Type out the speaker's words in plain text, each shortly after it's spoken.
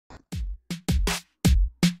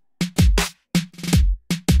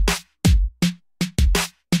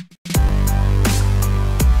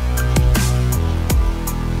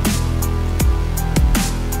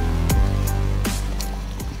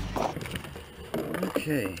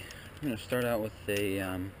Okay, I'm going to start out with a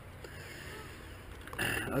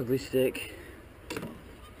ugly stick,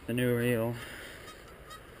 the new reel,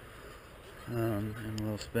 and a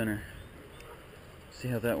little spinner. See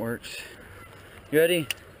how that works. You ready?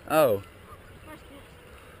 Oh.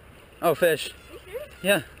 Oh, fish. Are you serious?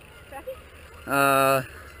 Yeah. Crappie?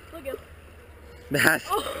 Look at him. Bass.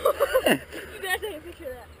 Oh. You gotta take a picture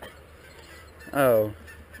of that. Oh.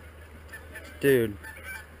 Dude.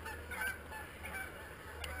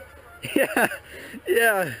 Yeah.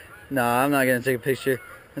 Yeah. Nah, I'm not gonna take a picture.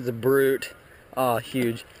 That's a brute. Oh,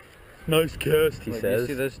 huge. Nice cast, he says. You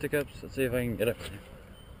see those stick ups? Let's see if I can get up.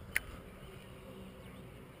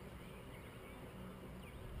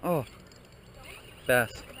 Oh.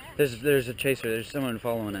 Bass. There's a chaser. There's someone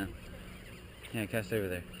following it. Yeah, cast over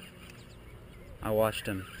there. I watched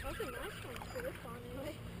him.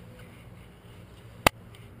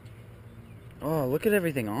 Oh, look at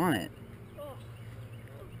everything on it.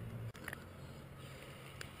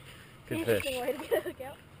 Good fish.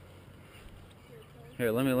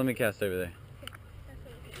 Here, let me cast over there.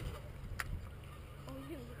 Oh,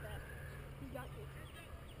 he's gonna get that. He's got to.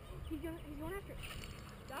 He's going after it.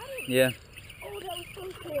 Got it. Yeah. Oh, that was so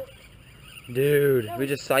cool. Dude, we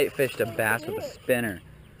just sight fished a bass with a spinner.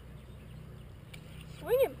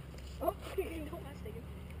 Swing him. Oh, don't stick him.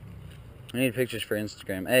 I need pictures for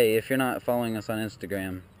Instagram. Hey, if you're not following us on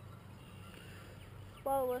Instagram,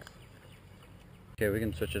 Follow us. okay, we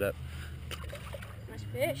can switch it up. Nice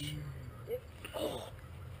fish. Oh.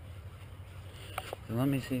 Let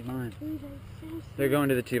me see mine. They're going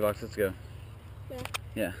to the tee box. Let's go. Yeah.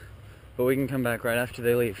 Yeah. But we can come back right after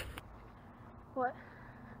they leave. What?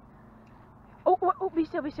 Oh, be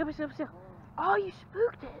still, be still, be still, be still. Oh, you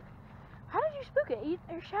spooked it. How did you spook it?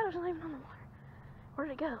 Your shadow's not even on the water. Where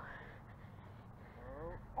did it go?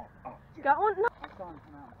 You got one? No.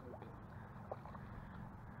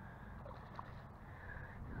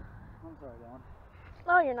 I'm sorry, Dylan.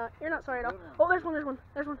 Oh, you're not. You're not sorry at all. Oh, there's one, there's one.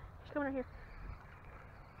 There's one. She's coming right here.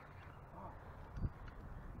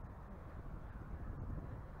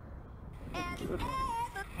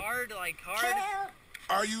 Hard, like hard.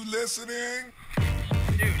 Are you listening?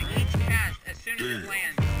 Dude, each cast as soon as it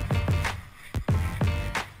lands.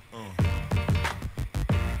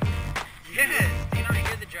 Yes. Do you not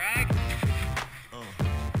hear the drag?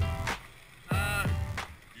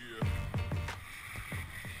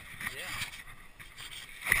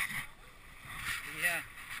 Yeah.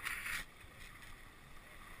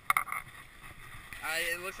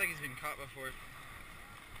 It looks like he's been caught before.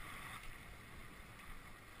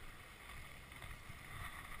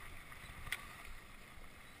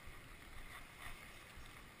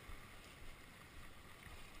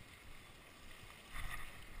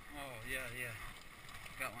 Oh, yeah.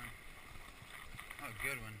 Got one. Oh,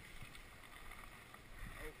 good one.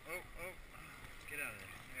 Oh. Let's get out of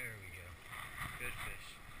there. There we go. Good fish.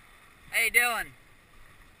 Hey, Dylan.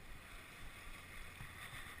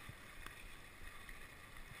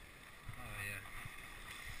 Oh, yeah.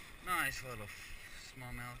 Nice little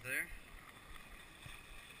smallmouth there.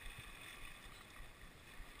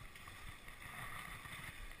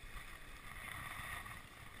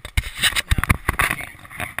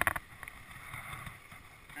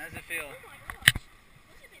 How does it feel? Oh my gosh.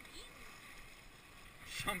 What's it been eating?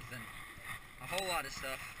 Something. A whole lot of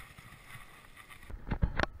stuff.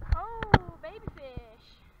 Oh, baby fish.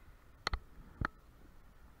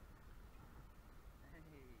 Hey.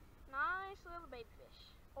 Nice little baby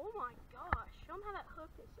fish. Oh my gosh. Show him how that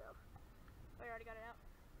hooked itself. Oh, you already got it out.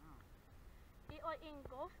 Oh. It like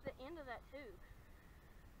engulfed the end of that tube.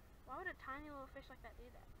 Why would a tiny little fish like that do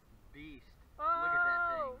that? Beast. Oh, Look at that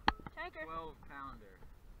thing. Tanker. 12-pounder.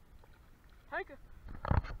 Tanker.